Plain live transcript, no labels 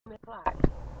o'clock.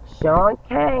 Sean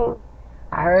came.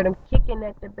 I heard him kicking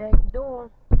at the back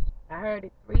door. I heard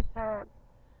it 3 times.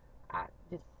 I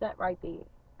just sat right there.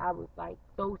 I was like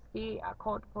so scared. I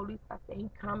called the police. I said, he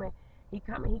coming. He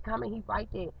coming. He coming. He right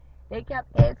there. They kept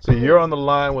asking So me. you're on the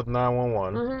line with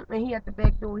 911. And he at the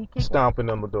back door. He kicked stomping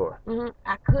on the door.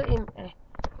 I couldn't.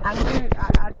 I knew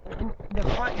in the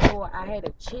front door, I had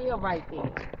a chair right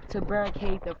there to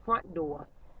barricade the front door.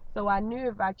 So I knew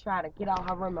if I tried to get out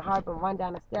her room and hurry up and run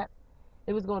down the steps,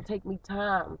 it was going to take me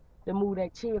time to move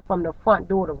that chair from the front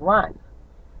door to run.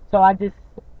 So I just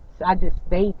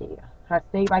stayed there. I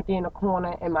stayed right there in the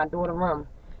corner in my daughter's room.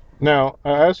 Now,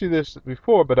 I asked you this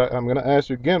before, but I'm going to ask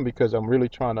you again because I'm really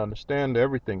trying to understand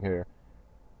everything here.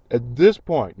 At this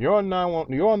point, you're on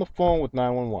the phone with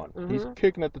 911. He's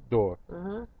kicking at the door.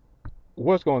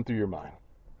 What's going through your mind?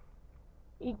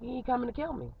 He coming to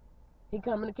kill me. He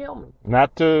coming to kill me.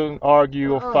 Not to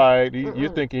argue or fight. You're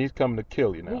thinking he's coming to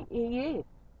kill you now. He is.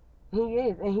 He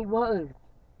is, and he was.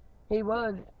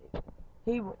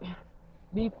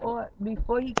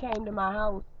 Before he came to my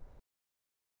house.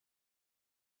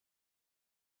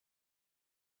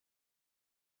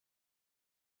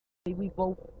 We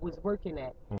both was working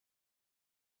at.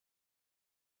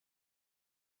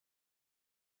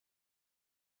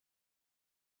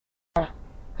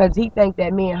 Because he think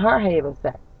that me and her having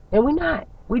sex. And we not.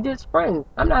 We just friends.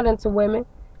 I'm not into women,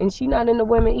 and she not into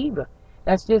women either.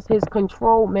 That's just his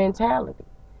control mentality.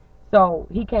 So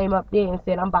he came up there and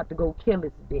said, I'm about to go kill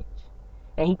this bitch.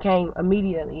 And he came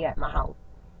immediately at my house.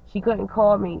 She couldn't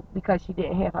call me because she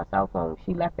didn't have her cell phone.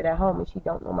 She left it at home, and she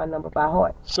don't know my number by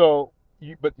heart. So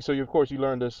of course you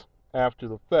learned this after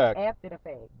the fact. After the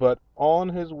fact. But on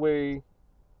his way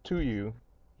to you,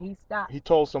 he stopped. He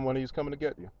told someone he's coming to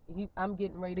get you. I'm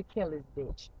getting ready to kill this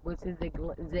bitch. Was his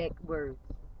exact words.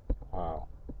 Wow.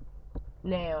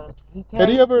 Now he came. Had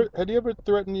he ever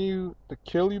threatened you to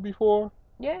kill you before?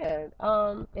 Yeah.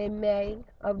 In May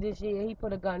of this year, he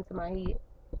put a gun to my head.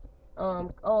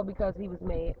 All because he was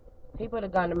mad. He put a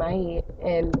gun to my head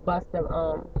and bust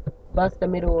the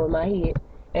middle of my head,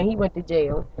 and he went to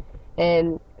jail.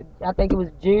 And I think it was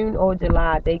June or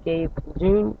July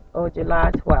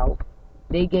 12th.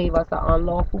 They gave us an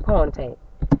unlawful contact.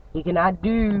 He cannot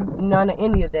do none of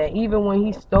any of that. Even when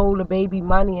he stole the baby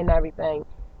money and everything,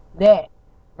 that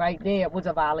right there was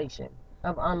a violation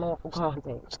of unlawful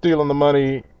contact. Stealing the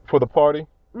money for the party?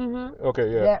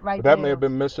 Okay, yeah. That may have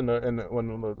been missing when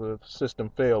the system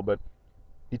failed, but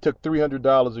he took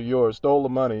 $300 of yours, stole the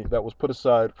money that was put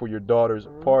aside for your daughter's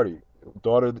party.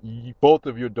 Both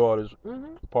of your daughters'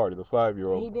 party, the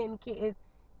 5-year-old. He didn't care.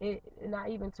 And I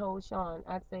even told Sean,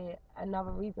 I said,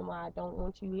 another reason why I don't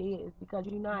want you here is because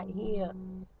you're not here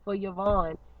for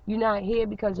Yvonne. You're not here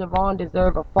because Yvonne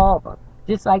deserves a father,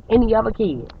 just like any other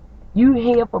kid. You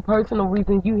here for personal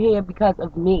reasons. You here because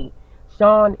of me.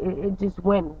 Sean, it just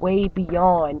went way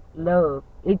beyond love.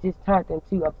 It just turned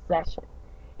into obsession.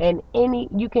 And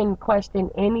you can question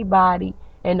anybody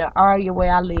in the area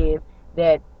where I live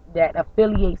that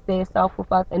affiliates themselves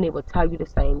with us, and they will tell you the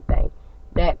same thing.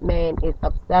 That man is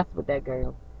obsessed with that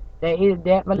girl. That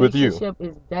relationship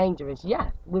is dangerous.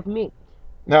 Yes, with me.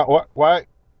 Now, what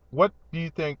do you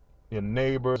think your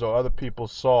neighbors or other people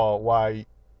saw? Why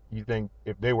you think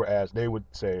if they were asked, they would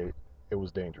say it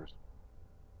was dangerous?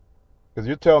 Because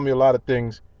you're telling me a lot of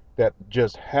things that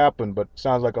just happened, but it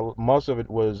sounds like most of it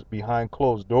was behind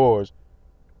closed doors.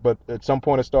 But at some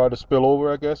point it started to spill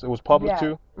over, I guess. It was public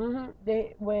too?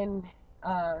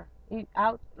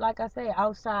 Like I said,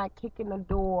 outside kicking the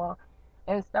door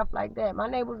and stuff like that. My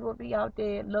neighbors would be out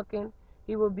there looking.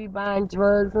 He would be buying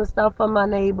drugs and stuff for my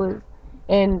neighbors.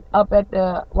 And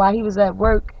while he was at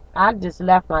work, I just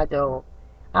left my dog.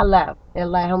 I left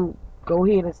and let him go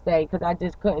ahead and stay because I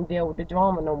just couldn't deal with the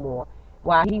drama no more.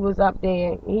 While he was up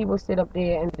there, he would sit up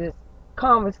there and just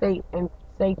conversate and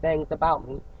say things about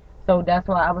me. So that's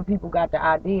why other people got the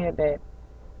idea that,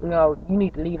 you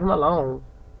need to leave him alone.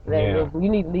 Yeah. You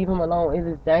need to leave him alone. It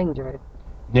is dangerous.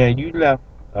 Yeah, you left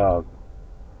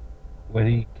when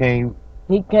he came.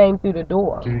 He came through the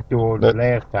door. To the door the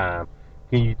last time.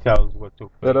 Can you tell us what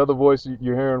took place? That other voice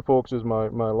you're hearing, folks, is my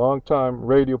longtime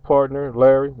radio partner,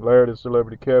 Larry. Larry, the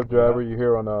celebrity cab driver. You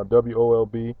hear on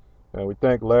WOLB. We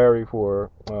thank Larry for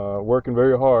working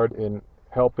very hard in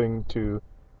helping to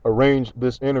arrange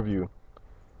this interview.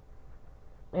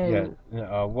 And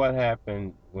what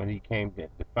happened when he came? The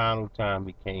final time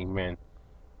he came in,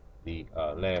 the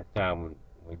last time when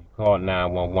you called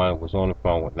 911, was on the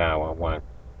phone with 911,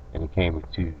 and he came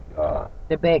to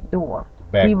the back door. The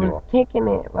back he door. Was kicking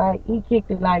it, right? He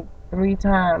kicked it like 3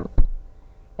 times.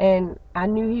 And I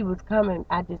knew he was coming.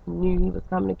 I just knew he was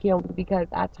coming to kill me because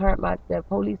the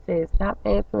police said, stop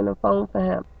answering the phone for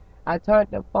him. I turned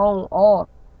the phone off.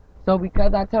 So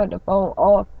because I turned the phone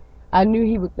off, I knew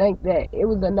he would think that it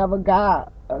was another guy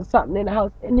or something in the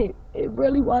house. And it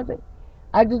really wasn't.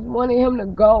 I just wanted him to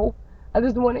go. I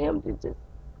just wanted him to just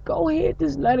go ahead,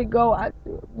 just let it go.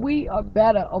 We are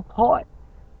better apart.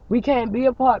 We can't be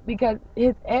apart because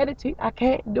his attitude, I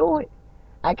can't do it.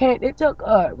 I can't. It took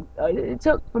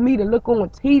for me to look on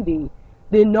TV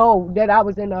to know that I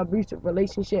was in an abusive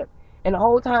relationship, and the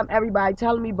whole time everybody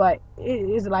telling me, but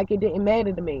it's like it didn't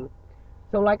matter to me.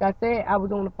 So like I said, I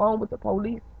was on the phone with the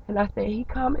police, and I said, he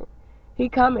coming, he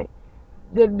coming.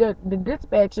 The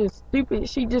dispatcher is stupid.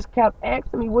 She just kept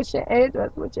asking me, what's your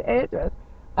address? What's your address?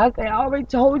 I said, I already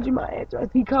told you my address.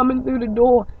 He coming through the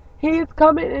door. He is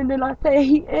coming, and then I said,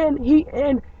 he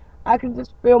in. I could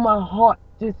just feel my heart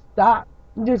just stop,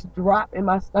 just drop in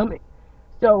my stomach.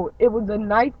 So it was a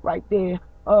knife right there,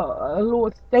 a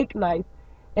little steak knife,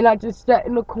 and I just sat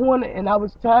in the corner, and I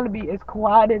was trying to be as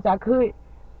quiet as I could.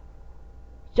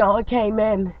 Sean came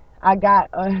in. I got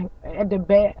at the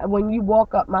bed. When you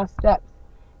walk up my steps,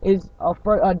 is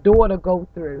a door to go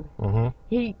through. Mm-hmm.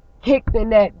 He kicked in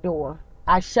that door.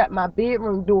 I shut my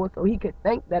bedroom door so he could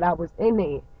think that I was in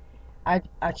there.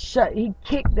 He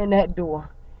kicked in that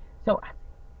door. So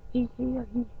he here.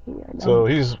 So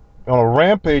he's on a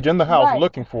rampage in the house Right.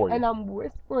 looking for you. And I'm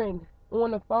whispering on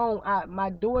the phone.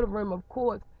 My daughter room, of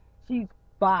course, she's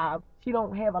 5. She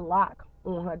don't have a lock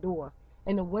on her door.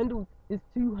 And the window is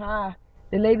too high.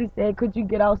 The lady said, could you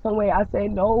get out somewhere? I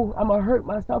said, no, I'm going to hurt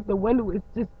myself. The window is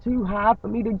just too high for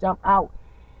me to jump out.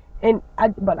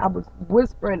 But I was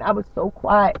whispering. I was so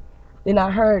quiet. Then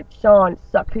I heard Sean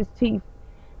suck his teeth.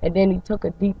 And then he took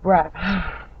a deep breath.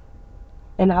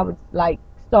 And I was like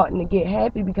starting to get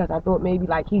happy because I thought maybe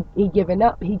like he giving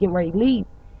up. He getting ready to leave.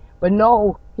 But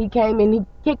no, he came and he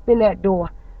kicked in that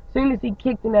door. As soon as he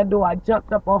kicked in that door, I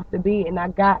jumped up off the bed and I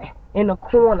got in a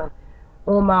corner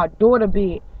on my daughter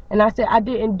bed. And I said, I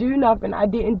didn't do nothing.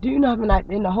 And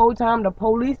the whole time the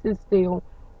police is still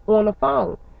on the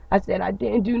phone. I said, I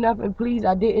didn't do nothing, please.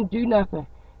 I didn't do nothing.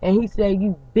 And he said,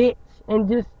 you bitch. And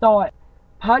just start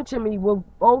punching me with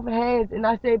both hands. And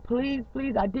I said, please,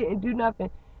 I didn't do nothing.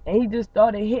 And he just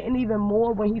started hitting even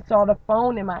more when he saw the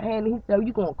phone in my hand. He said,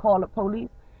 you going to call the police?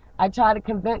 I tried to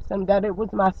convince him that it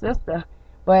was my sister.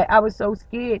 But I was so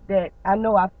scared that I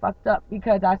know I fucked up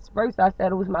because first I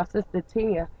said it was my sister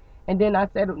Tia. And then I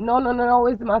said, no,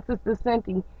 it's my sister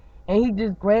Cynthia. And he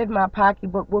just grabbed my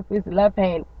pocketbook with his left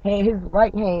hand, had his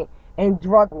right hand, and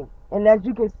drugged me. And as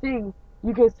you can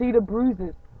see the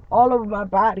bruises all over my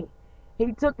body.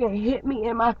 He took and hit me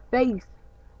in my face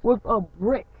with a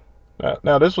brick.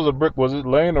 Now this was a brick. Was it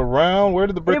laying around? Where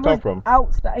did the brick come from?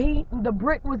 Outside. The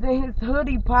brick was in his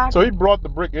hoodie pocket. So he brought the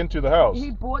brick into the house.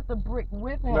 He brought the brick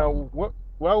with him. Now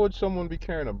why would someone be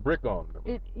carrying a brick on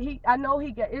them? I know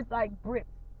it's like bricks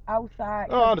outside.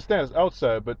 No, I understand it's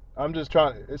outside, but I'm just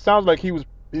trying. It sounds like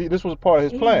this was part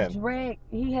of his plan.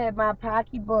 He had my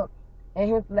pocketbook in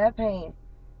his left hand.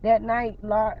 That night,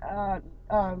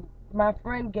 my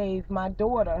friend gave my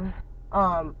daughter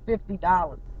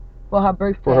 $50 for her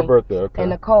birthday. For her birthday, okay.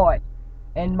 And a card.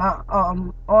 And my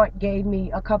aunt gave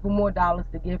me a couple more dollars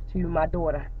to give to my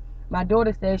daughter. My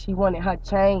daughter said she wanted her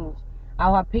change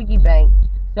out her piggy bank.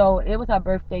 So it was her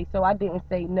birthday, so I didn't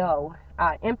say no.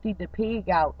 I emptied the pig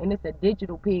out, and it's a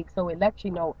digital pig, so it lets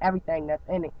you know everything that's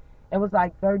in it. It was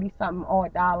like 30-something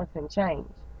odd dollars and change.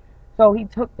 So he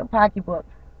took the pocketbook,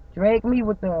 dragged me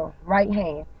with the right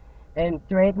hand, and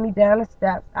dragged me down the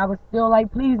steps. I was still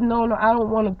like, please, no, I don't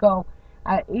want to go.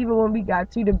 Even when we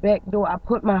got to the back door, I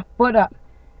put my foot up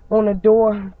on the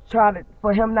door,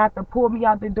 for him not to pull me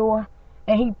out the door,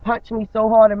 and he punched me so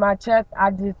hard in my chest,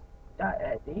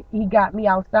 he got me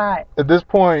outside. At this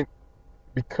point,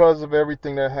 because of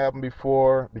everything that happened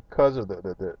before, because of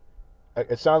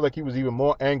it sounds like he was even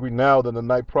more angry now than the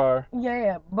night prior.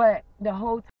 Yeah, but the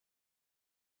whole